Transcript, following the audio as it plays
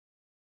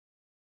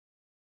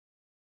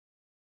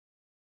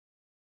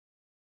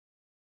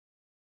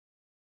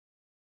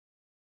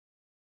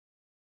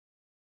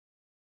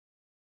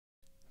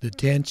The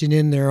tension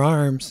in their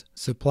arms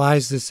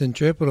supplies the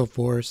centripetal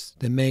force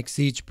that makes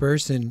each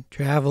person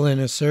travel in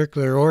a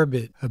circular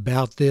orbit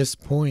about this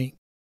point.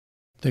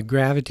 The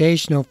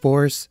gravitational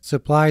force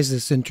supplies the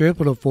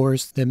centripetal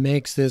force that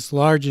makes this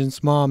large and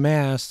small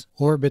mass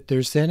orbit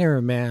their center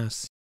of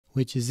mass,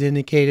 which is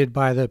indicated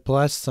by the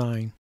plus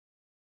sign.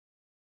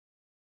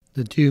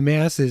 The two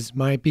masses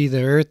might be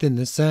the Earth and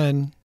the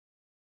Sun,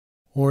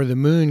 or the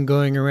Moon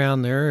going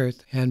around the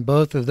Earth, and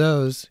both of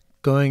those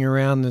going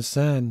around the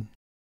Sun,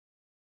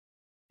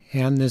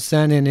 and the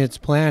Sun and its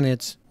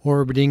planets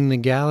orbiting the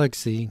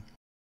galaxy.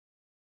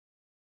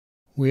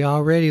 We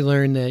already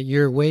learned that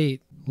your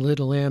weight,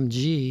 little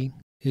mg,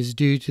 is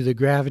due to the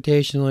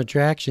gravitational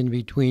attraction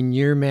between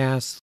your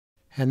mass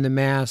and the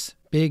mass,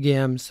 big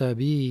M sub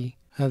e,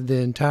 of the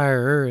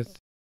entire Earth.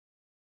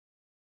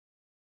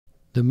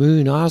 The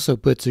Moon also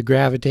puts a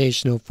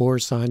gravitational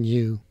force on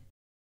you.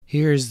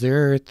 Here is the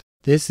Earth,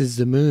 this is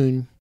the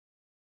Moon.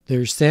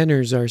 Their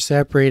centers are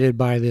separated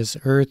by this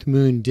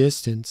Earth-Moon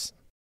distance.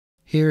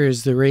 Here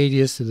is the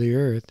radius of the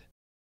Earth.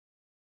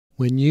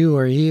 When you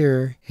are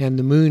here and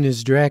the Moon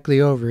is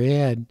directly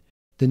overhead,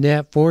 the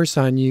net force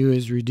on you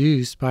is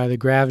reduced by the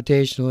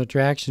gravitational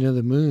attraction of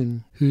the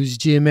Moon, whose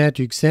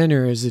geometric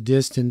center is a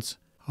distance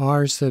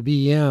r sub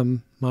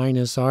em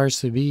minus r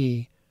sub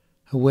e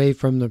away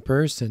from the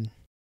person.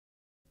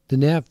 The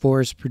net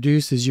force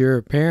produces your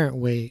apparent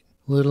weight,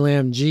 little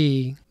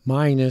mg,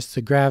 minus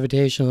the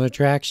gravitational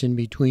attraction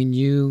between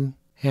you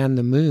and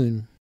the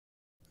Moon.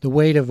 The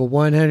weight of a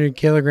 100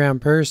 kilogram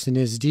person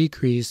is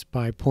decreased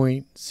by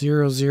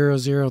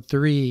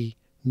 0.0003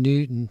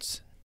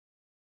 newtons.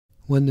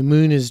 When the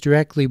Moon is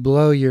directly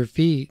below your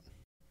feet,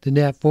 the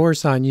net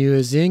force on you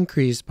is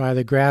increased by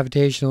the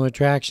gravitational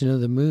attraction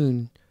of the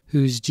Moon,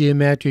 whose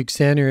geometric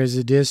center is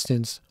a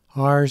distance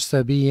r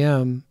sub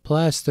em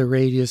plus the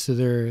radius of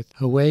the Earth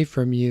away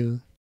from you.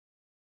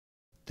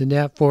 The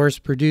net force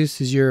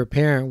produces your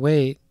apparent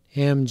weight,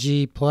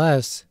 mg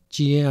plus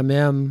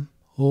gmm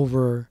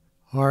over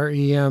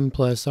rem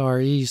plus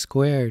re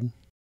squared.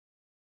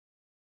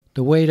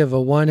 The weight of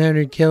a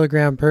 100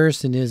 kilogram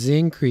person is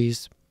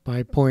increased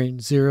by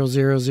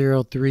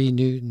 0.0003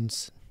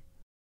 newtons.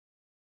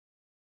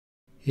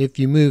 If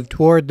you move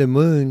toward the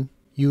Moon,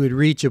 you would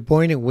reach a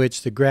point at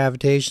which the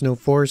gravitational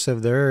force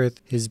of the Earth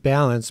is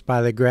balanced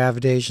by the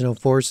gravitational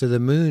force of the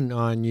Moon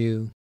on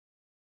you.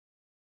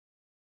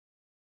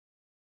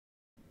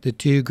 The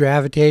two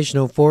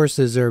gravitational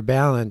forces are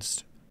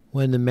balanced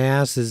when the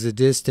mass is a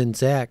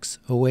distance x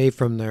away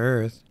from the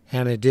Earth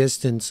and a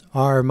distance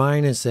r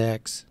minus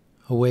x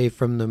away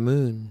from the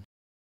Moon.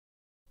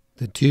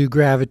 The two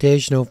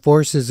gravitational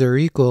forces are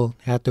equal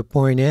at the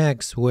point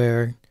x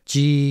where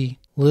g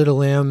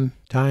little m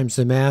times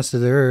the mass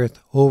of the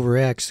Earth over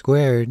x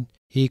squared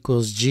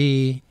equals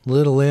g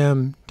little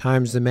m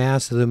times the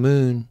mass of the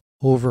Moon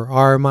over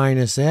r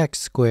minus x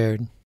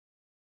squared.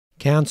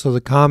 Cancel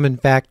the common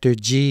factor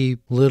g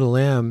little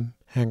m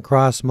and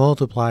cross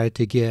multiply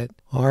to get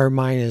r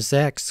minus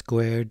x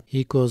squared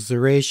equals the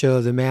ratio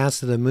of the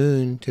mass of the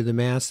Moon to the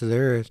mass of the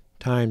Earth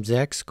times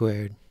x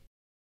squared.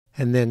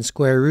 And then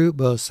square root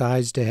both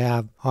sides to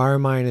have r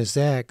minus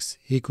x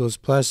equals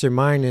plus or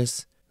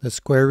minus the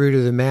square root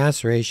of the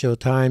mass ratio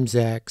times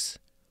x,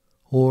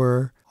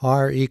 or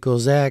r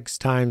equals x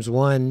times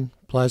 1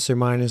 plus or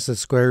minus the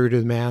square root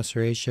of the mass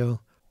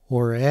ratio,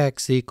 or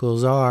x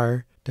equals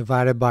r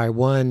divided by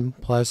 1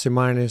 plus or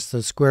minus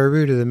the square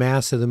root of the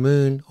mass of the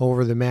Moon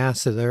over the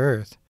mass of the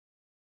Earth.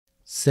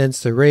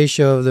 Since the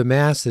ratio of the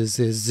masses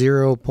is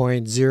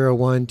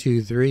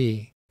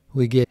 0.0123,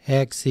 we get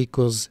x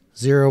equals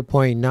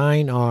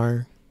 0.9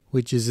 r,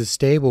 which is a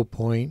stable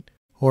point,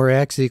 or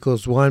x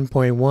equals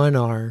 1.1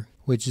 r,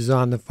 which is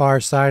on the far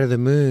side of the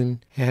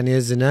Moon and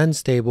is an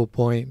unstable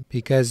point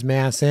because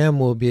mass m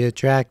will be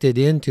attracted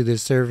into the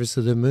surface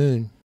of the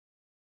Moon.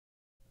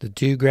 The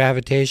two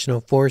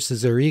gravitational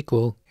forces are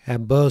equal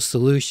at both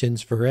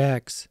solutions for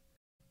x,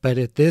 but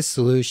at this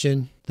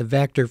solution, the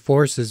vector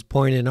forces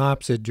point in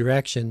opposite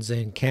directions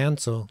and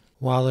cancel,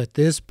 while at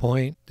this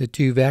point, the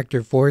two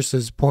vector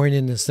forces point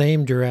in the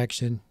same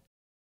direction.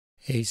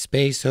 A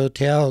space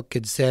hotel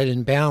could set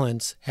in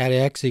balance at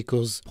x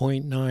equals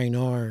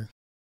 0.9 r.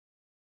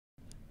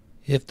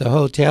 If the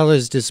hotel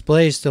is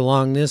displaced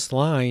along this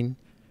line,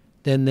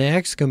 then the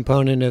x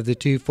component of the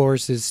two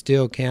forces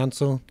still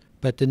cancel,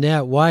 but the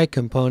net y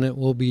component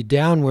will be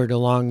downward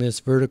along this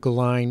vertical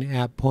line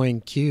at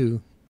point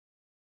Q.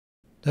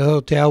 The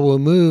hotel will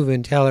move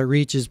until it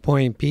reaches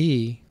point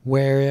P,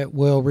 where it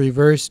will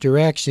reverse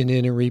direction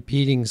in a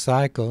repeating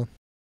cycle.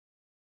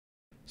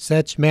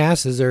 Such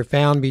masses are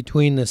found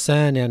between the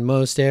Sun and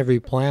most every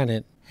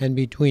planet, and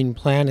between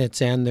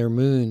planets and their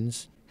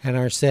moons, and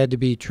are said to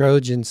be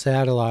Trojan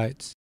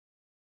satellites.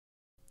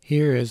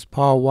 Here is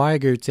Paul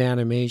Weigert's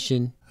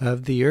animation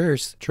of the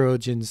Earth's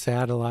Trojan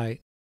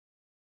satellite.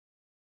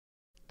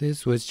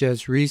 This was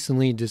just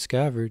recently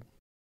discovered.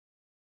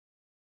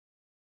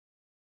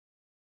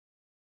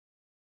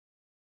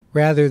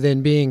 Rather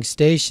than being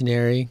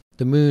stationary,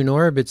 the Moon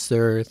orbits the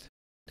Earth,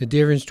 The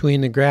difference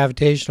between the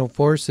gravitational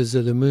forces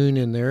of the Moon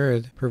and the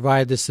Earth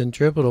provide the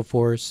centripetal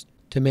force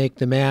to make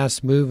the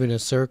mass move in a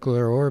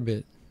circular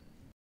orbit.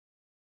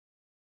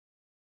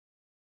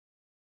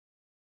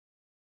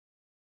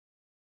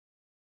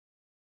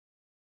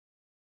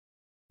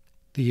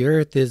 The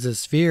Earth is a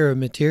sphere of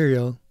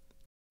material,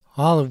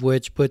 all of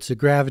which puts a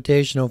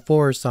gravitational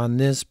force on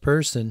this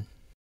person.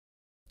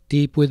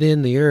 Deep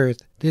within the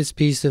Earth, this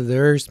piece of the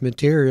Earth's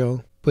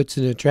material puts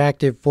an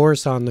attractive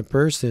force on the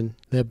person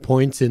that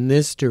points in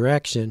this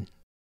direction.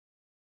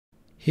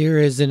 Here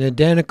is an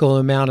identical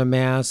amount of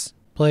mass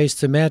placed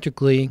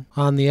symmetrically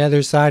on the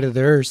other side of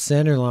the Earth's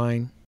center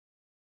line.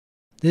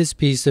 This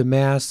piece of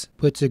mass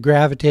puts a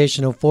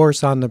gravitational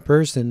force on the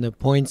person that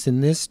points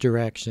in this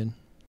direction.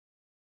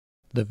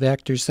 The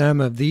vector sum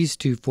of these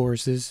two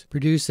forces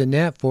produce a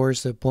net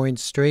force that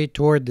points straight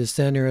toward the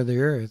center of the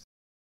Earth.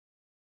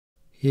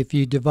 If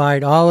you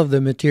divide all of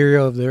the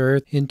material of the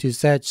Earth into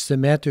such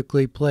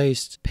symmetrically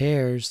placed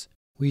pairs,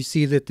 we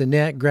see that the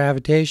net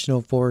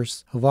gravitational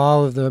force of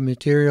all of the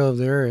material of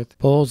the Earth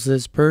pulls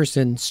this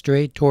person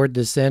straight toward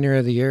the center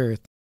of the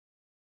Earth.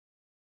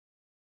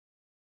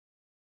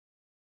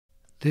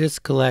 This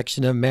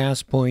collection of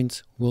mass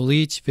points will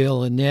each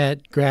feel a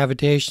net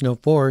gravitational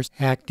force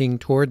acting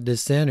toward the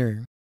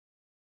center.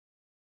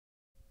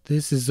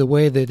 This is the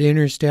way that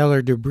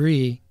interstellar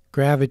debris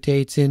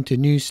gravitates into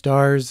new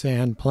stars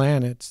and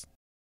planets.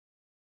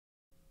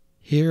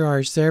 Here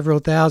are several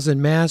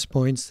thousand mass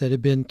points that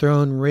have been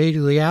thrown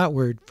radially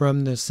outward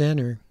from the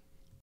center.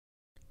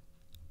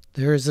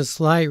 There is a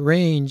slight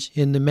range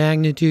in the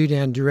magnitude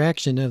and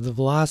direction of the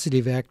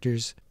velocity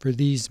vectors for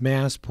these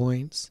mass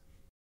points.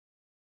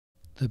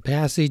 The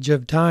passage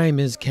of time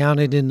is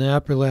counted in the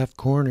upper left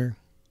corner.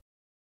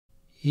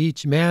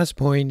 Each mass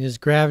point is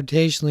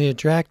gravitationally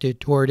attracted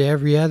toward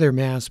every other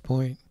mass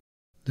point.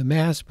 The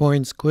mass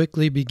points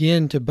quickly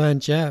begin to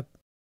bunch up,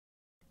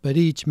 but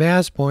each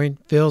mass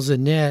point feels a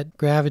net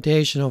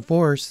gravitational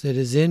force that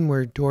is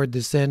inward toward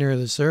the center of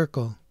the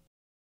circle.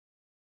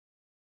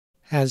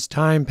 As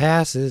time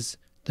passes,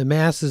 the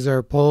masses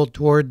are pulled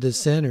toward the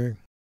center.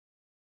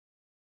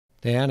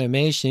 The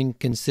animation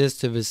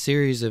consists of a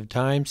series of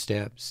time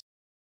steps.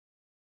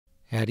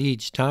 At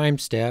each time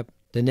step,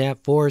 the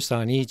net force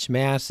on each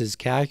mass is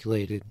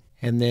calculated,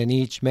 and then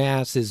each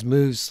mass is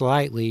moved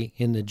slightly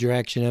in the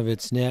direction of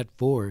its net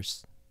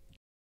force.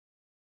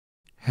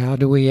 How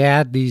do we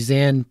add these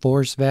n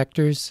force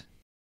vectors?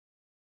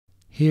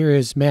 Here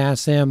is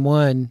mass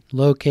m1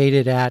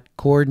 located at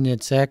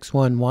coordinates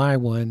x1,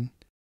 y1,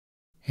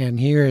 and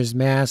here is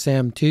mass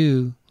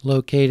m2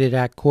 located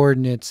at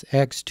coordinates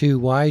x2,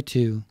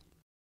 y2.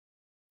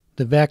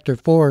 The vector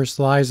force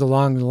lies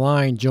along the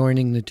line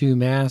joining the two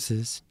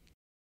masses.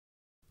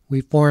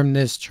 We form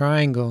this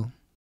triangle.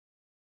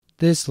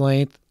 This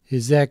length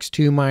is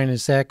x2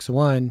 minus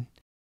x1.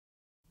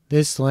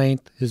 This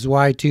length is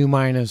y2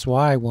 minus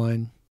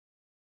y1.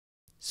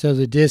 So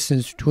the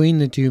distance between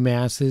the two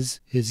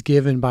masses is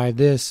given by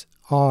this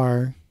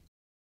r.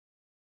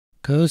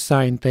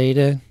 Cosine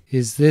theta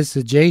is this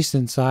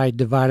adjacent side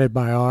divided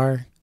by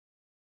r,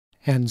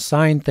 and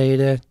sine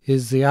theta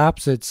is the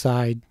opposite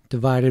side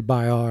divided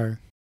by r.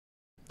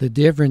 The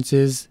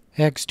differences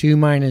x2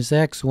 minus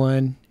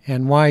x1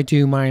 and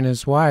y2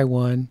 minus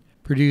y1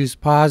 produce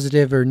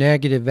positive or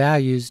negative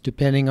values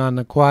depending on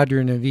the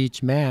quadrant of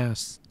each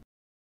mass.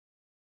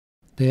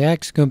 The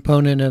x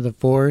component of the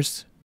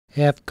force,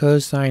 F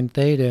cosine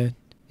theta,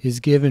 is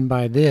given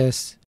by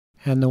this,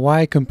 and the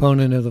y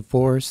component of the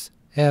force,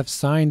 F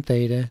sine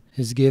theta,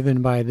 is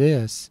given by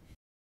this.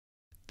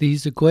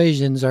 These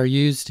equations are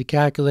used to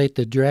calculate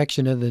the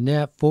direction of the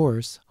net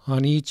force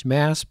on each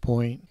mass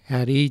point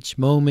at each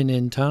moment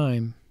in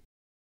time.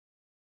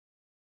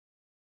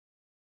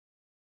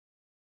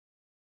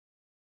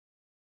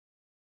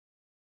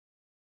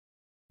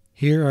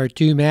 Here are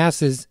two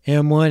masses,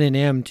 m1 and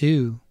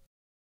m2.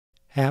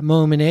 At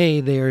moment A,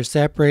 they are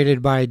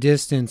separated by a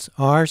distance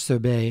r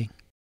sub a.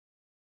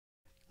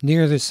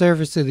 Near the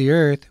surface of the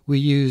Earth, we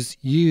use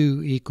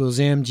U equals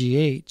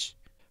mgh,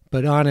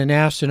 but on an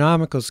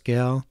astronomical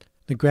scale,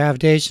 the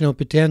gravitational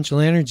potential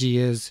energy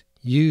is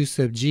U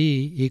sub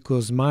g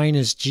equals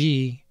minus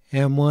g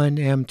m1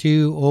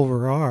 m2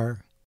 over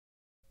r.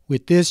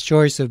 With this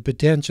choice of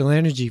potential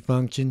energy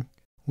function,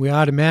 we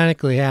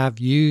automatically have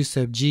U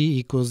sub g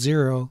equals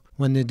 0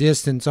 when the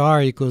distance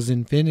r equals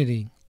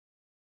infinity.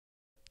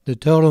 The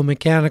total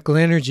mechanical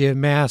energy of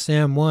mass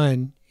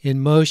m1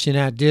 in motion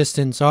at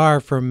distance r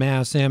from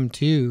mass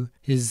m2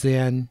 is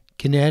then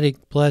kinetic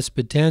plus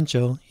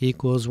potential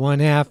equals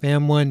 1/2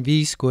 m1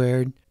 v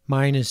squared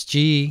minus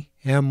g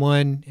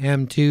m1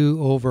 m2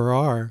 over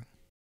r.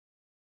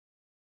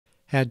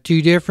 At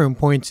two different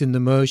points in the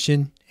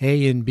motion,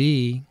 A and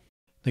B,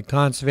 the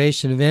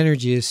conservation of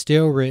energy is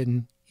still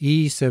written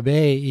E sub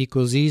A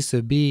equals E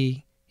sub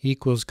B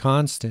equals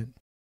constant.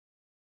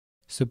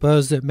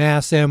 Suppose that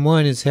mass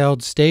m1 is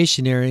held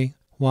stationary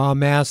while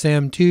mass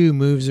m2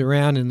 moves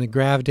around in the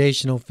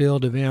gravitational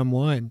field of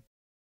m1.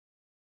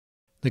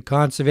 The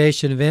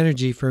conservation of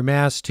energy for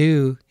mass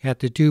 2 at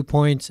the 2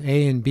 points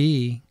A and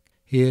B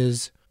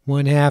is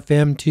 1/2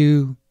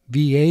 m2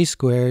 VA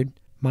squared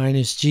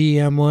minus g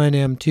m1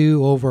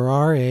 m2 over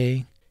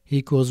RA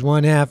equals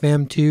 1/2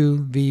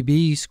 m2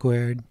 VB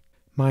squared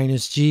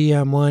minus g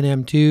m1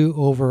 m2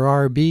 over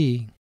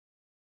RB.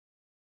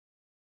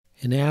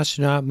 An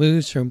astronaut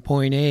moves from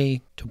point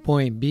A to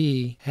point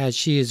B as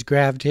she is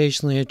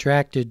gravitationally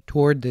attracted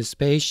toward the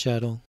space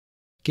shuttle.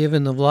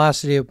 Given the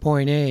velocity at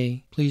point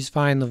A, please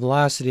find the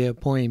velocity at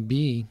point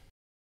B.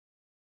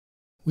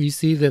 We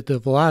see that the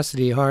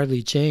velocity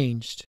hardly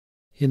changed.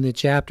 In the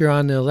chapter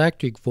on the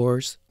electric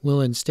force,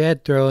 we'll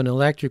instead throw an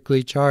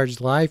electrically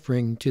charged life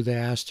ring to the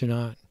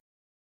astronaut.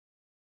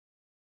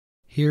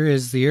 Here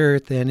is the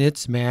Earth and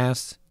its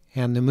mass,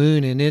 and the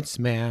Moon and its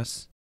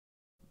mass.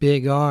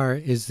 Big R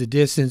is the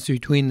distance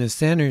between the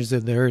centers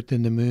of the Earth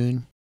and the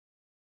Moon.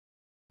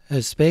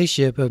 A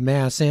spaceship of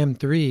mass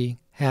m3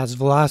 has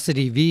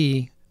velocity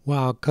v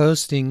while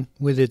coasting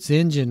with its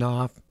engine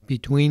off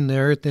between the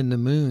Earth and the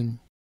Moon.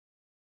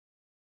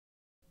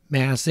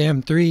 Mass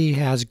m3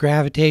 has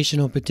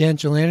gravitational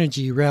potential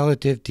energy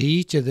relative to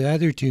each of the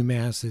other two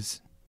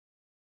masses.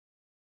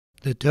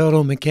 The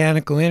total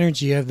mechanical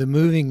energy of the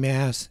moving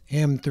mass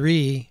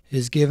m3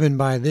 is given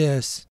by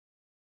this.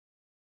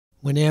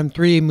 When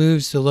m3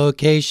 moves to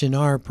location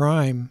r',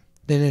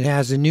 then it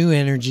has a new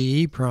energy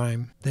E'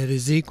 that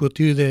is equal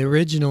to the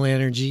original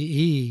energy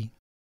E.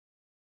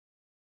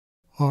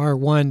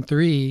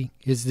 R13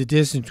 is the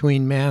distance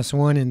between mass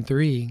 1 and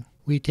 3.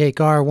 We take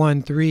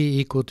R13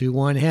 equal to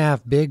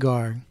 1/2 big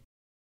R.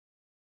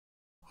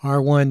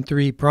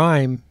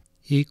 R13'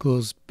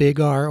 equals big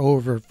R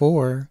over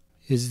 4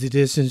 is the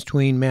distance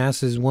between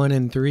masses 1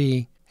 and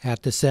 3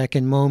 at the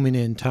second moment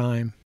in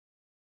time.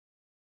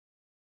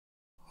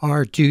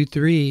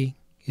 R23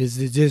 is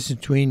the distance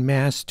between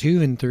mass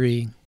 2 and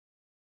 3.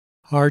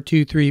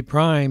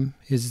 R23'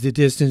 is the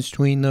distance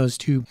between those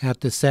two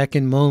at the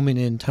second moment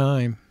in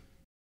time.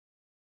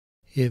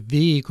 If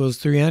v equals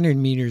 300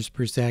 meters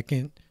per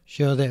second,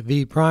 show that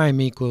v'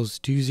 equals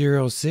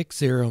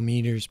 2060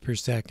 meters per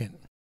second.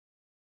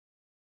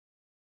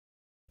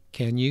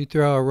 Can you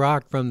throw a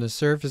rock from the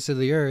surface of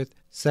the Earth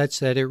such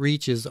that it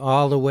reaches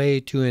all the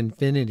way to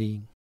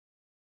infinity?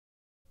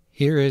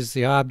 Here is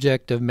the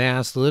object of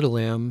mass little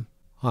m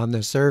on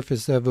the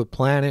surface of a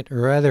planet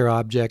or other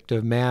object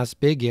of mass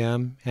big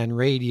M and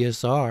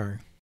radius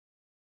r.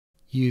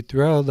 You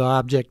throw the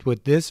object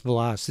with this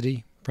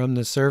velocity from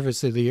the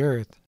surface of the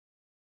Earth.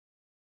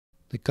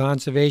 The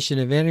conservation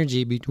of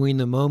energy between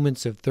the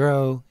moments of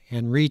throw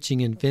and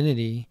reaching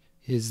infinity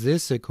is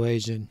this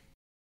equation.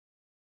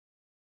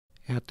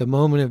 At the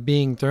moment of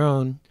being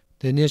thrown,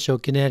 the initial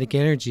kinetic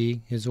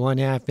energy is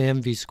 1/2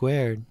 mv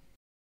squared.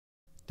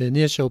 The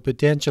initial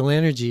potential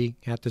energy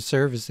at the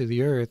surface of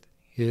the Earth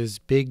is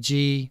big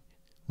G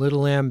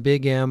little m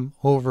big M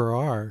over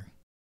r.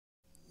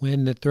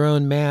 When the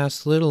thrown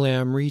mass little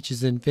m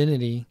reaches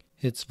infinity,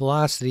 its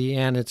velocity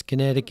and its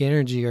kinetic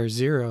energy are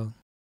zero.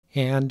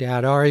 And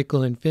at r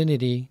equal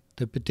infinity,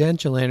 the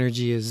potential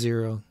energy is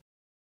zero.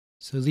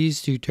 So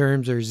these two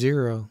terms are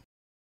zero.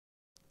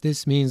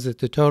 This means that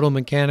the total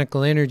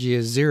mechanical energy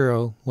is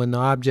zero when the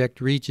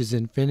object reaches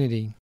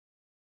infinity.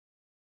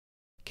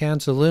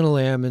 Cancel little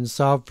m and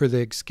solve for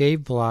the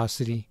escape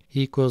velocity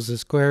equals the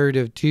square root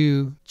of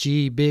 2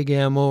 g big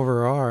M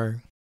over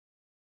r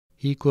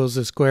equals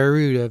the square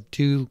root of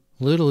 2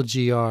 little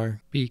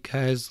gr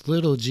because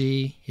little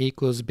g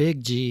equals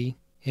big G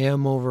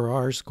m over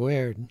r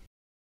squared.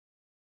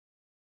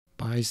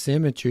 By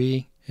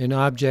symmetry, an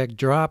object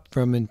dropped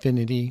from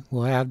infinity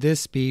will have this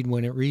speed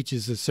when it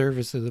reaches the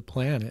surface of the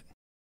planet.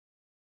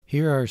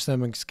 Here are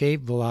some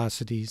escape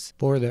velocities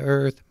for the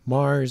Earth,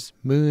 Mars,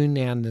 Moon,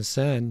 and the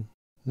Sun.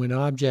 When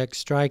objects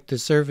strike the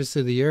surface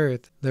of the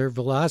Earth, their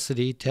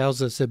velocity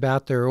tells us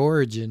about their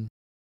origin.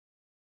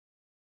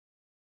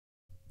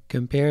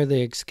 Compare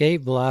the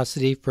escape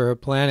velocity for a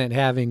planet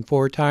having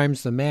 4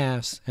 times the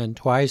mass and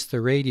twice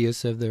the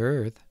radius of the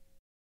Earth.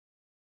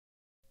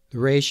 The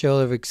ratio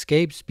of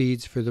escape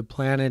speeds for the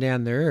planet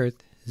and the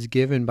Earth is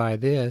given by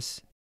this.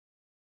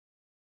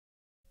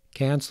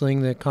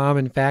 Canceling the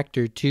common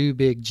factor 2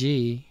 big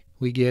G,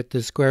 we get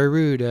the square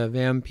root of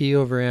mp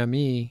over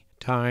me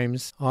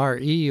times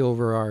re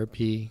over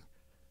rp,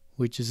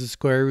 which is the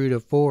square root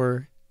of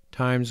 4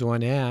 times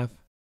 1/2,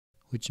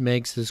 which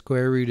makes the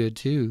square root of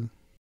 2.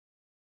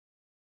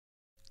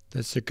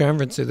 The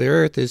circumference of the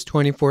Earth is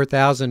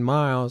 24,000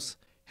 miles,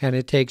 and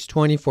it takes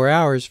 24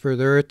 hours for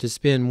the Earth to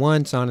spin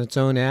once on its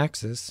own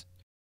axis.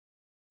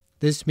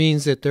 This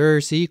means that the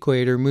Earth's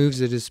equator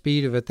moves at a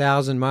speed of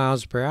 1,000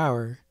 miles per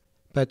hour,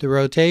 but the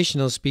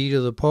rotational speed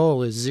of the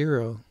pole is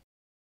 0.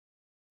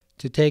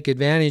 To take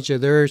advantage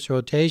of the Earth's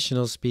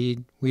rotational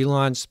speed, we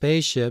launch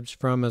spaceships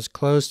from as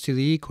close to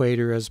the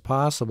equator as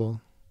possible.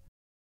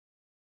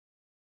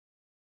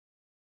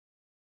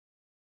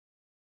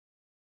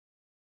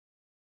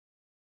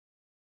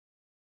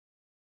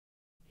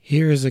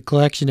 Here is a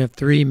collection of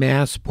 3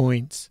 mass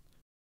points.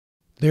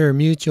 Their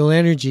mutual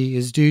energy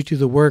is due to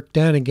the work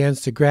done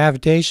against the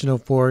gravitational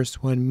force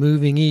when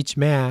moving each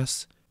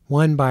mass,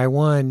 one by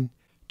one,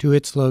 to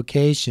its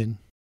location.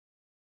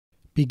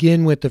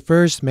 Begin with the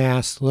first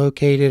mass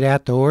located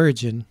at the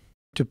origin.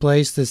 To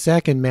place the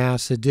second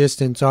mass a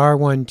distance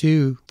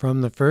r12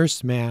 from the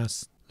first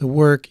mass, the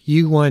work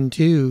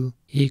u12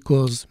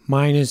 equals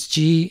minus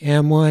g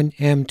m1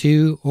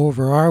 m2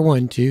 over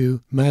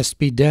r12 must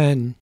be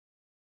done.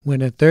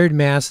 When a third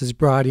mass is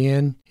brought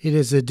in, it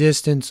is a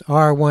distance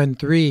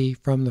r13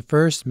 from the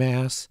first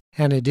mass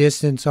and a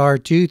distance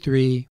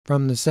r23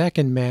 from the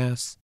second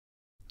mass.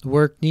 The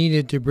work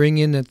needed to bring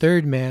in the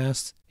third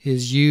mass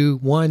is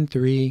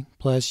u13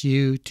 plus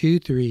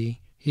u23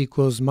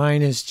 equals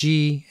minus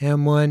g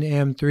m1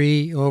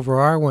 m3 over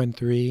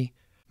r13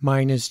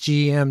 minus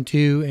g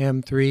m2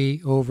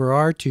 m3 over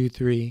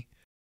r23.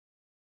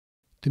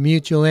 The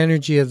mutual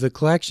energy of the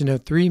collection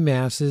of three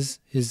masses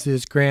is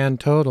this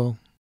grand total.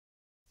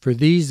 For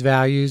these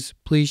values,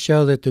 please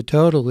show that the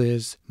total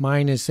is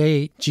minus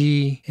 8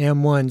 g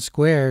m1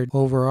 squared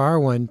over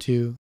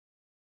r12.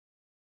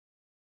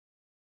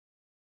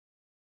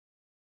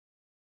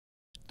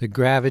 The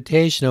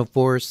gravitational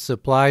force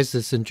supplies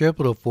the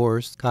centripetal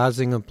force,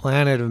 causing a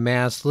planet of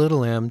mass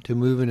little m to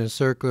move in a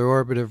circular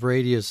orbit of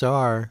radius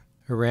r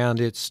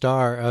around its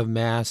star of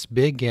mass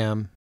big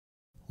M.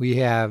 We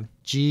have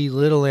g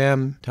little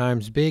m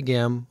times big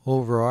M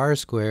over r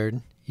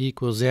squared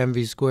equals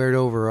mv squared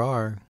over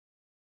r.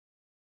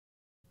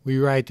 We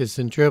write the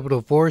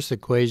centripetal force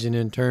equation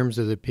in terms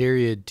of the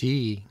period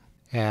t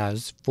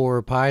as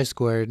 4 pi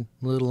squared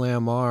little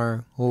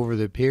mr over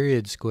the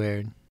period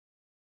squared.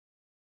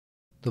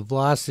 The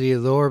velocity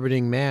of the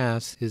orbiting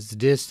mass is the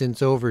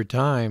distance over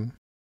time.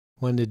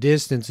 When the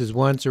distance is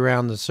once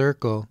around the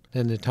circle,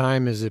 then the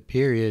time is a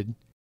period.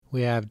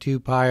 We have 2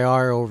 pi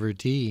r over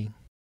t.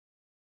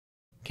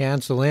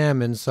 Cancel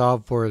m and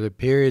solve for the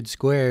period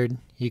squared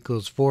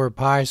equals 4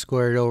 pi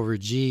squared over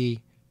g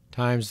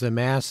times the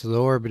mass of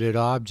the orbited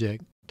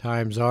object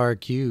times r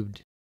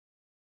cubed.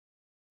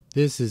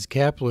 This is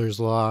Kepler's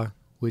law,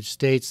 which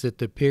states that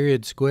the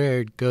period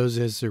squared goes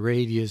as the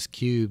radius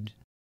cubed.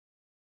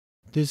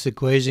 This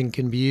equation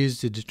can be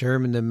used to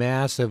determine the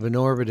mass of an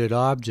orbited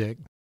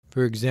object.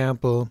 For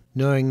example,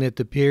 knowing that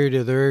the period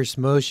of the Earth's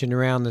motion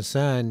around the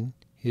Sun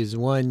is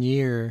 1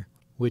 year,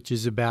 which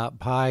is about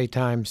pi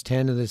times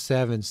 10 to the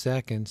 7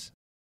 seconds,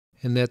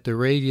 and that the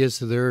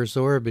radius of the Earth's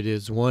orbit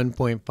is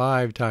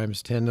 1.5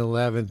 times 10 to the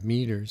 11th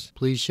meters.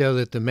 Please show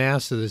that the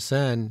mass of the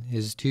Sun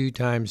is 2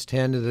 times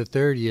 10 to the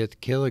 30th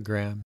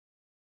kilogram.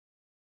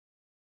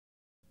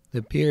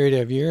 The period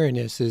of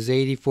Uranus is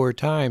 84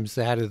 times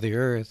that of the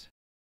Earth.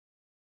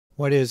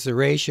 What is the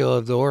ratio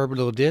of the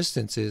orbital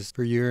distances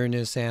for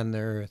Uranus and the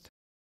Earth?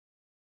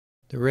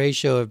 The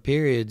ratio of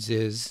periods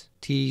is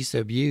t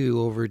sub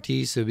u over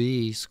t sub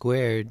e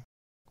squared,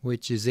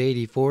 which is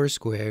 84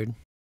 squared.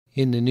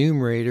 In the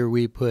numerator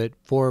we put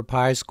 4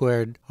 pi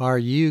squared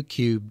ru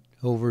cubed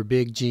over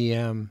big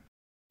GM.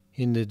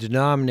 In the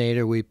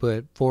denominator we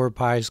put 4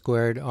 pi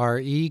squared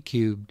re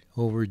cubed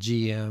over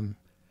GM.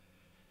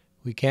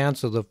 We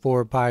cancel the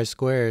 4 pi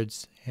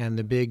squareds and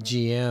the big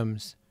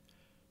GMs.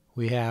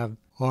 We have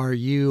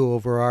ru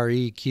over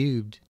re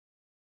cubed.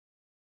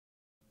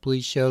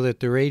 Please show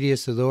that the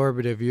radius of the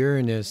orbit of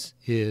Uranus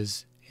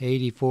is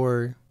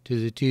 84 to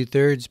the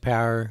 2/3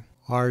 power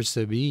r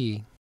sub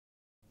e,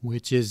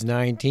 which is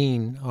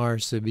 19 r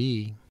sub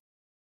e.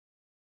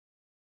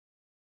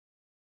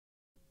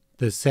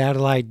 The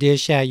satellite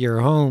dish at your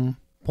home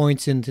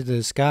points into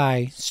the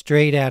sky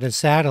straight at a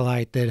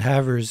satellite that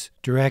hovers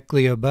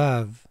directly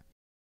above.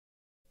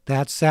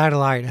 That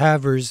satellite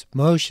hovers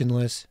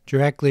motionless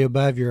directly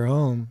above your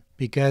home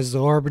because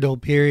the orbital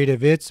period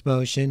of its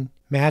motion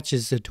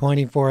matches the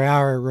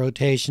 24-hour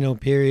rotational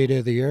period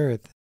of the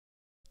Earth.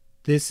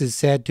 This is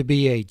said to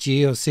be a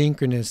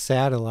geosynchronous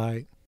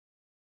satellite.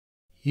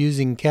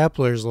 Using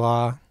Kepler's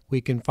law,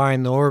 we can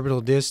find the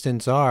orbital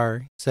distance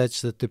r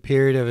such that the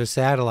period of a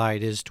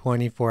satellite is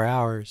 24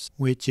 hours,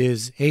 which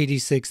is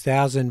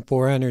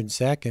 86,400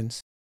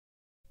 seconds.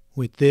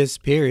 With this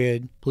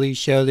period, please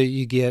show that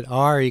you get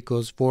r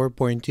equals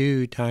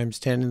 4.2 times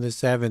 10 to the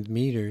 7th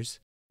meters,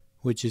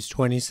 which is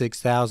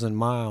 26,000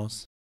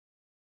 miles.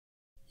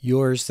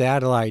 Your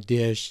satellite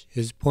dish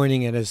is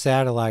pointing at a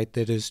satellite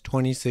that is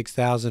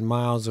 26,000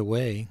 miles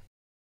away.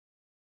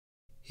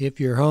 If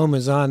your home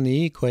is on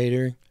the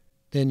equator,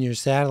 then your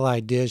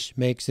satellite dish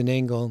makes an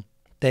angle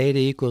theta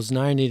equals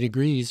 90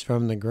 degrees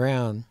from the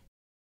ground.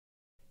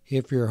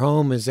 If your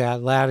home is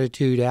at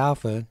latitude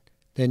alpha,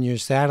 then your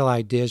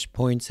satellite dish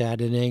points at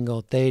an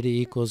angle theta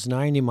equals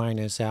 90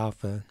 minus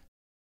alpha.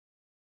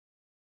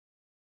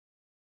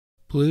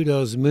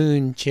 Pluto's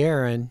moon,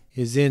 Charon,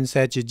 is in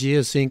such a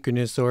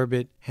geosynchronous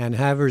orbit and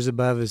hovers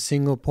above a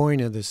single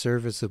point of the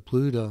surface of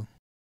Pluto.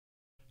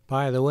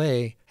 By the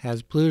way,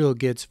 as Pluto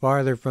gets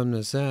farther from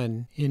the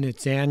Sun, in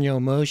its annual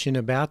motion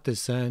about the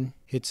Sun,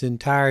 its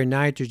entire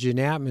nitrogen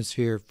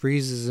atmosphere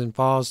freezes and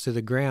falls to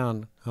the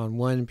ground on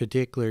one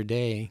particular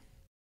day.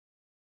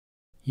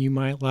 You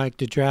might like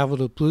to travel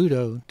to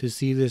Pluto to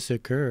see this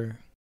occur.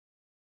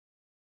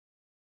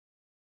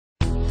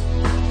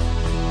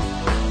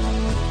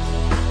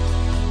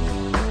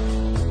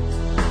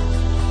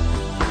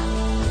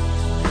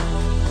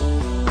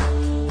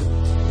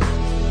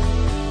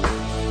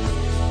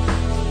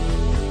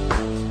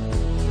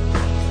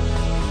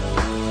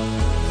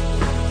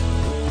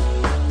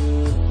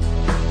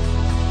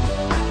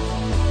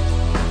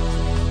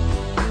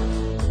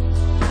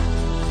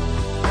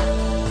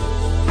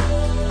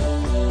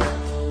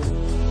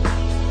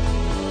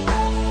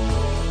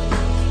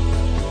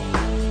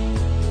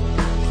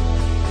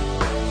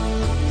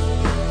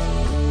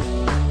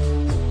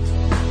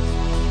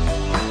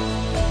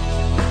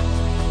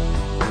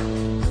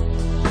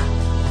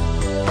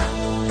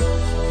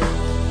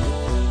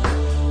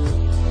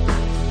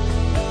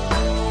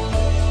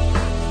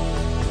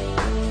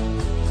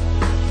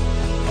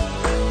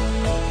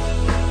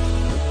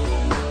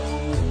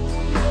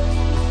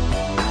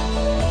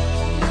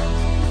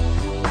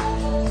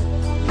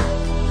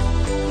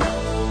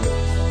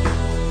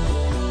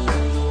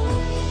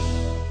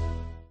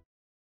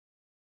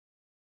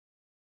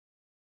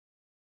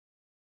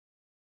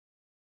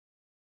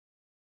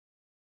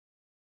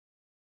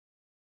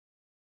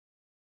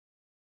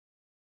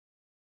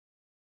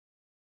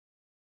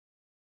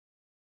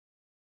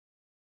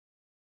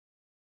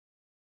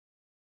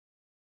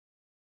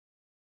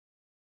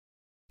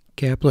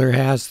 Kepler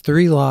has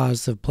 3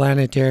 laws of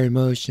planetary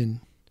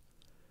motion.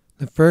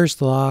 The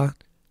first law,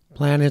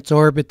 planets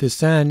orbit the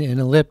Sun in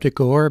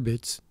elliptical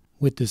orbits,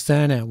 with the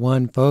Sun at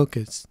one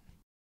focus.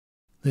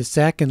 The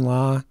second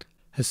law,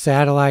 a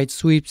satellite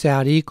sweeps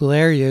out equal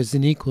areas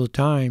in equal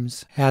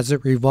times as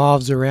it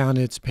revolves around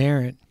its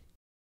parent.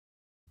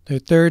 The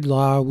third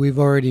law we've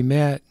already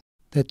met,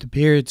 that the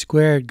period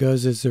squared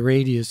goes as the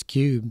radius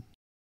cubed.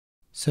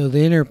 So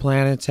the inner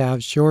planets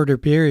have shorter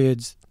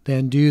periods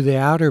than do the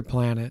outer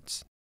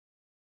planets.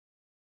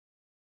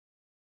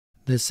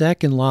 The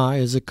second law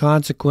is a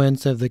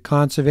consequence of the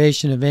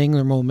conservation of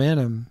angular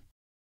momentum.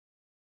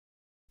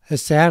 A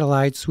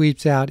satellite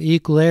sweeps out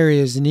equal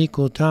areas in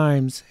equal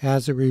times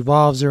as it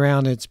revolves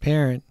around its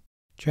parent,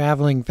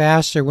 traveling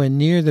faster when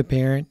near the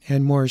parent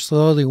and more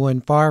slowly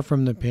when far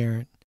from the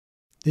parent.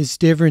 This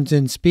difference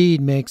in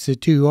speed makes the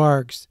two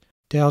arcs,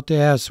 delta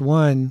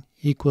S1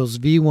 equals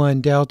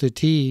V1 delta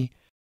t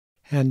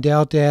and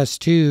delta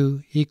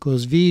S2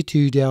 equals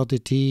V2 delta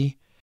t,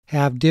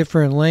 have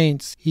different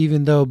lengths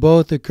even though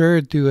both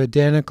occurred through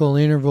identical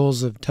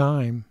intervals of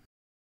time.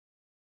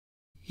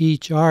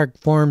 Each arc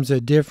forms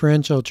a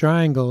differential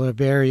triangle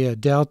of area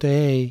delta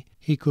A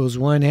equals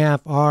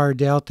 1/2 r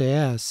delta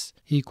S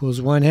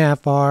equals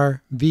 1/2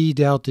 r V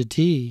delta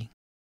t.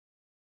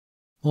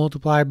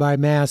 Multiply by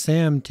mass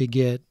m to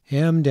get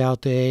m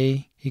delta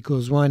A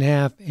equals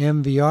 1/2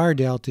 mvr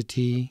delta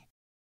t,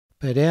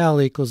 but L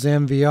equals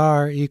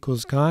mvr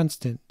equals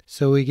constant,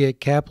 so we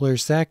get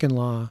Kepler's second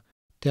law,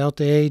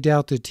 delta A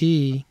delta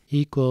t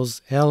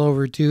equals L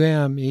over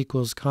 2m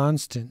equals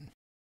constant.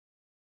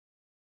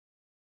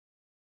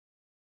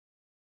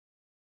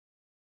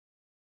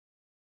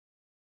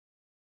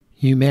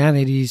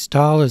 Humanity's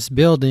tallest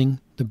building,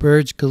 the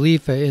Burj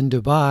Khalifa in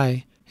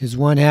Dubai, is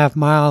 1/2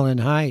 mile in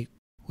height,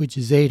 which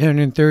is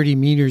 830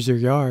 meters or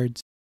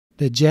yards.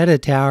 The Jeddah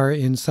Tower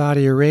in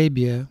Saudi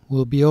Arabia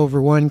will be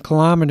over 1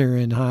 kilometer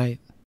in height.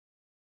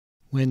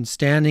 When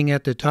standing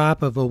at the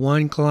top of a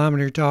 1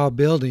 kilometer tall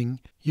building,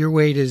 your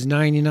weight is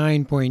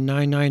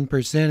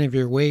 99.99% of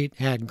your weight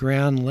at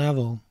ground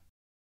level.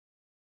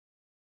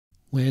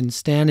 When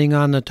standing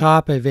on the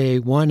top of a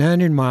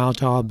 100-mile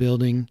tall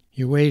building,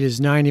 your weight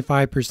is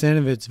 95%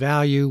 of its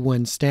value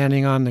when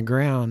standing on the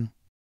ground.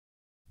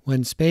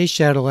 When space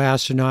shuttle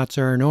astronauts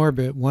are in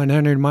orbit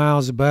 100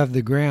 miles above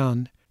the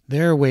ground,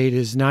 their weight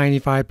is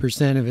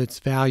 95% of its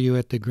value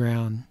at the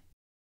ground.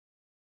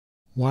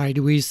 Why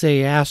do we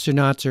say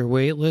astronauts are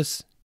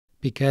weightless?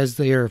 Because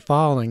they are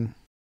falling.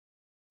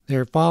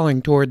 They're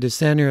falling toward the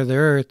center of the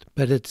Earth,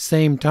 but at the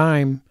same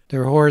time,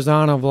 their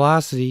horizontal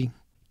velocity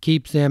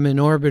keeps them in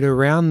orbit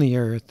around the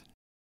Earth.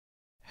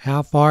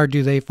 How far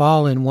do they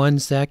fall in 1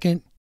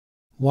 second?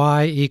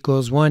 Y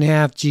equals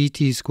 1/2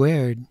 gt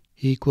squared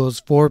equals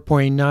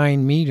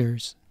 4.9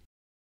 meters.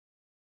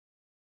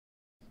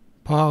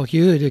 Paul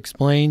Hewitt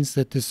explains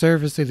that the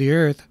surface of the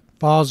Earth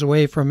falls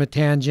away from a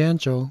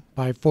tangential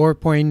by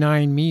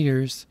 4.9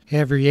 meters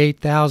every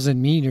 8,000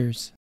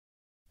 meters.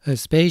 A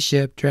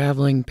spaceship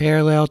traveling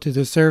parallel to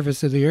the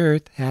surface of the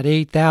Earth at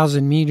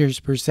 8,000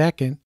 meters per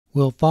second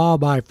will fall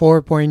by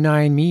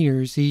 4.9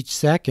 meters each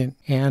second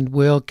and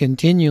will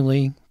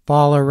continually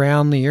fall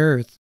around the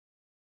Earth.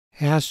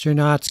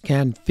 Astronauts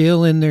can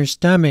feel in their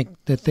stomach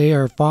that they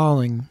are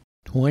falling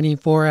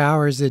 24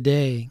 hours a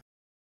day.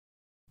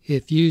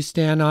 If you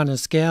stand on a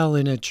scale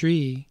in a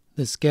tree,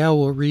 the scale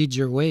will read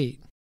your weight.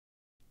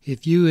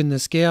 If you and the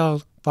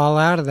scale fall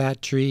out of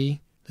that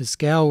tree, the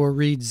scale will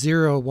read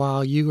 0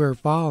 while you are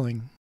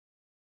falling.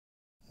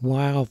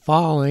 While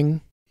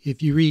falling,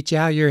 if you reach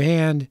out your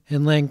hand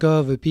and let go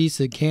of a piece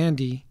of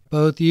candy,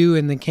 both you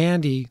and the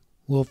candy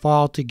will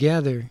fall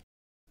together.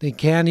 The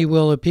candy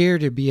will appear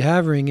to be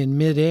hovering in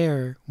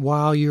midair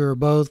while you are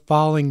both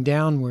falling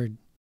downward.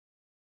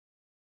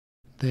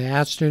 The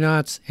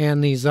astronauts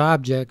and these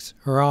objects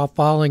are all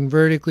falling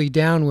vertically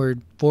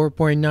downward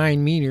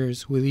 4.9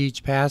 meters with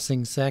each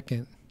passing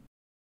second.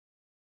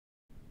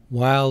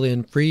 While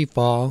in free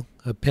fall,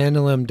 a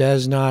pendulum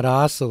does not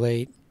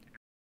oscillate.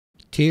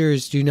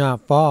 Tears do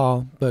not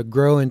fall, but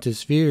grow into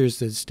spheres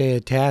that stay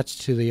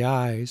attached to the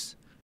eyes,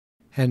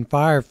 and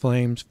fire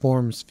flames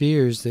form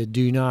spheres that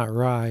do not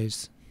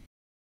rise.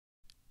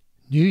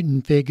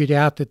 Newton figured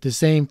out that the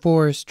same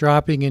force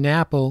dropping an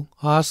apple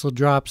also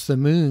drops the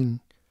moon,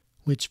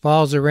 which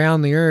falls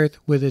around the Earth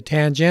with a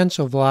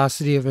tangential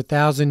velocity of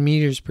 1,000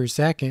 meters per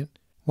second,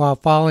 while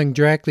falling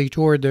directly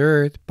toward the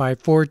Earth by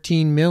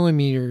 14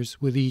 millimeters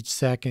with each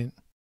second.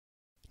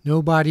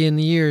 Nobody in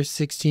the year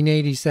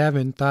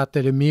 1687 thought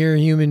that a mere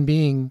human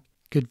being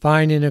could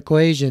find an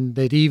equation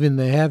that even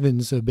the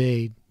heavens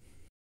obeyed.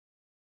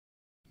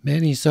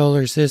 Many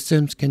solar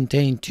systems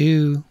contain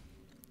 2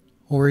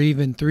 or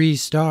even 3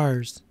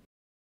 stars.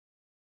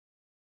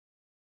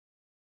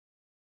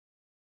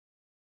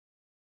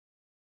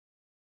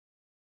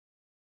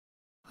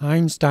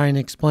 Einstein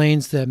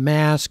explains that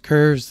mass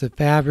curves the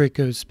fabric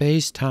of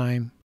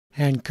space-time,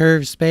 and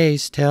curved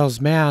space tells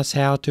mass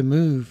how to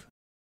move.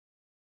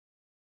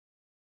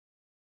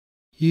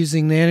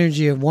 Using the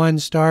energy of 1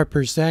 star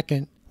per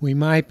second, we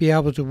might be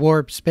able to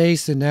warp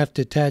space enough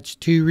to touch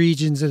two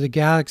regions of the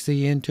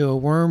galaxy into a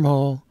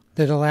wormhole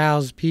that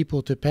allows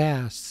people to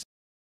pass.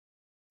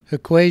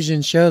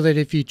 Equations show that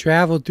if you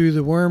traveled through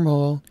the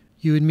wormhole,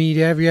 you would meet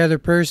every other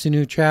person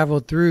who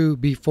traveled through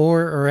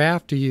before or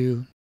after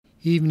you,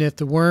 even if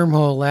the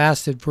wormhole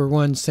lasted for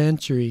 1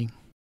 century.